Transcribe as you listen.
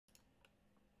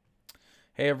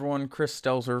Hey everyone, Chris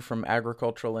Stelzer from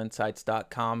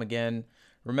agriculturalinsights.com again.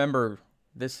 Remember,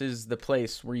 this is the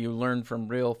place where you learn from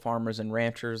real farmers and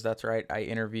ranchers. That's right, I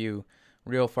interview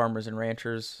real farmers and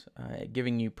ranchers,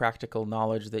 giving you practical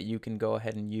knowledge that you can go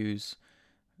ahead and use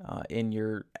in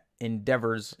your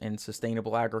endeavors in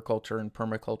sustainable agriculture and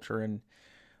permaculture and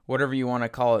whatever you want to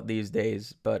call it these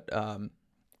days. But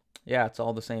yeah, it's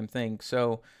all the same thing.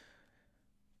 So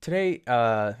today,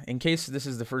 in case this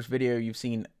is the first video you've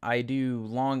seen, I do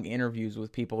long interviews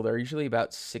with people. They're usually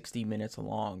about 60 minutes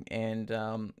long,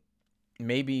 and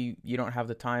maybe you don't have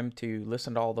the time to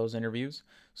listen to all those interviews.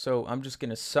 So I'm just going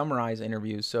to summarize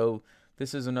interviews. So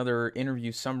this is another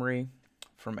interview summary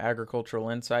from Agricultural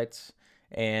Insights,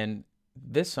 and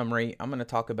this summary, I'm going to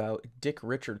talk about Dick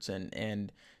Richardson.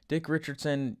 And Dick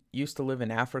Richardson used to live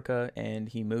in Africa, and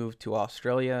he moved to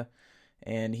Australia,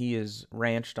 and he is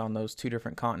ranched on those two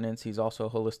different continents. He's also a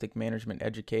holistic management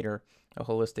educator, a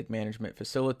holistic management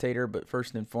facilitator, but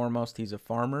first and foremost, he's a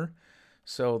farmer.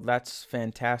 So that's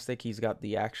fantastic. He's got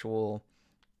the actual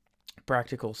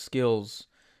practical skills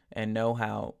and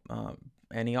know-how,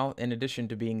 and in addition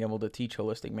to being able to teach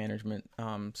holistic management.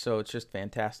 So it's just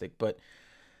fantastic. But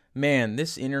man,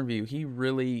 this interview, he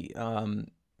really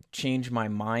changed my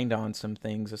mind on some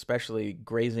things, especially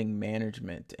grazing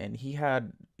management. And he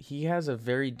has a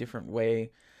very different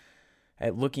way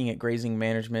at looking at grazing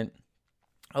management.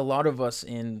 A lot of us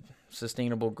in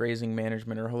sustainable grazing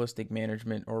management or holistic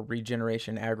management or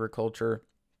regeneration agriculture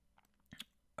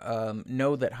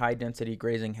know that high density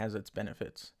grazing has its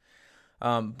benefits.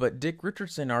 But Dick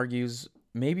Richardson argues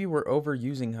maybe we're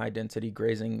overusing high density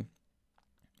grazing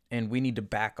and we need to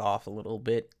back off a little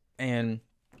bit. And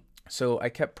so I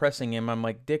kept pressing him. I'm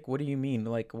like, Dick, what do you mean?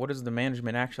 Like, what does the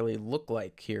management actually look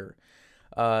like here?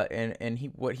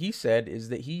 What he said is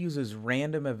that he uses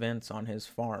random events on his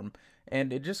farm,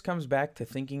 and it just comes back to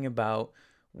thinking about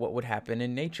what would happen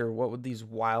in nature. What would these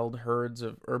wild herds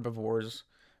of herbivores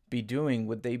be doing?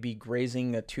 Would they be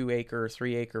grazing a 2-acre,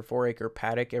 3-acre, 4-acre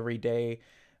paddock every day,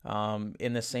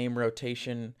 in the same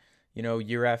rotation,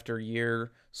 year after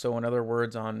year? So in other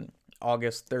words, on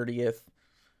August 30th,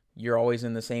 you're always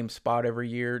in the same spot every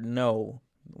year? No.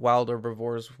 Wild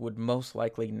herbivores would most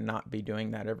likely not be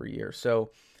doing that every year.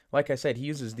 So, like I said, he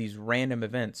uses these random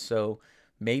events. So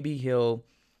maybe he'll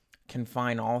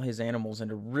confine all his animals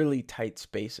into really tight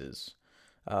spaces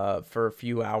for a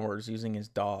few hours using his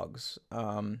dogs.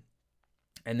 And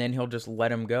then he'll just let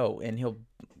them go, and he'll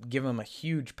give them a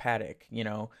huge paddock,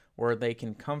 where they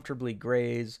can comfortably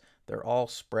graze. They're all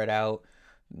spread out.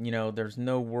 There's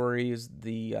no worries.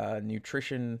 The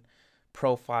nutrition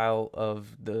profile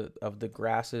of the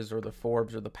grasses or the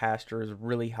forbs or the pasture is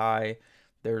really high.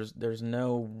 There's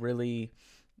no really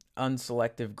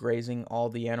unselective grazing. All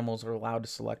the animals are allowed to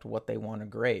select what they want to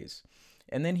graze.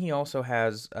 And then he also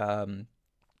has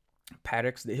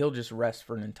paddocks that he'll just rest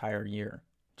for an entire year.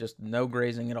 Just no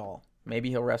grazing at all. Maybe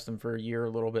he'll rest them for a year, a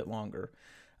little bit longer.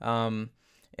 And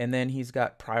then he's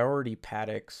got priority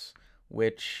paddocks,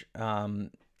 which,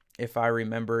 if I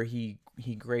remember, he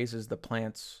grazes the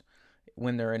plants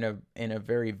when they're in a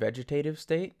very vegetative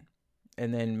state,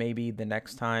 and then maybe the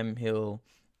next time he'll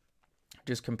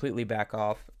just completely back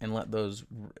off and let those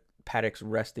paddocks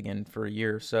rest again for a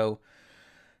year. So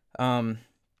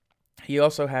he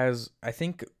also has, I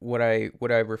think, what I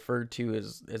referred to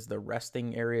as the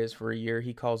resting areas for a year.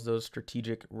 He calls those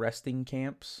strategic resting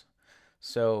camps.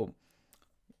 So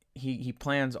he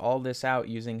plans all this out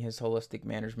using his holistic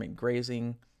management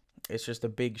grazing. It's just a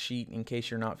big sheet. In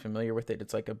case you're not familiar with it,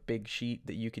 it's like a big sheet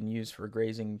that you can use for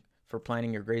grazing, for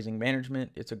planning your grazing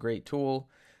management. It's a great tool.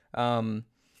 And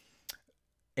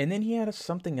then he had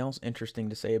something else interesting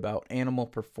to say about animal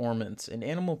performance. And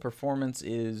animal performance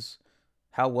is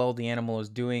how well the animal is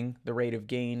doing, the rate of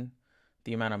gain,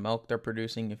 the amount of milk they're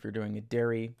producing if you're doing a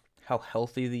dairy, how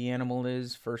healthy the animal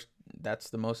is. First,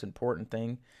 that's the most important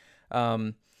thing.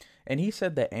 And he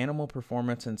said that animal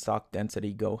performance and stock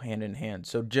density go hand in hand.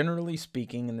 So generally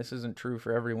speaking, and this isn't true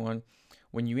for everyone,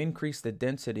 when you increase the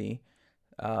density,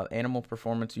 animal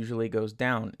performance usually goes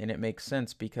down. And it makes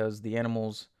sense because the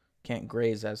animals can't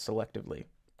graze as selectively,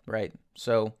 right?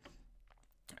 So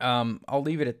I'll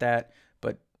leave it at that.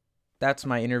 But that's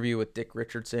my interview with Dick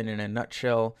Richardson in a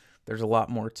nutshell. There's a lot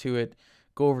more to it.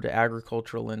 Go over to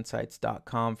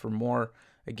agriculturalinsights.com for more.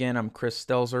 Again, I'm Chris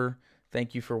Stelzer.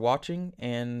 Thank you for watching,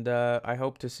 and I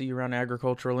hope to see you around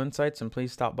Agricultural Insights, and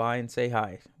please stop by and say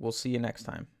hi. We'll see you next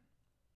time.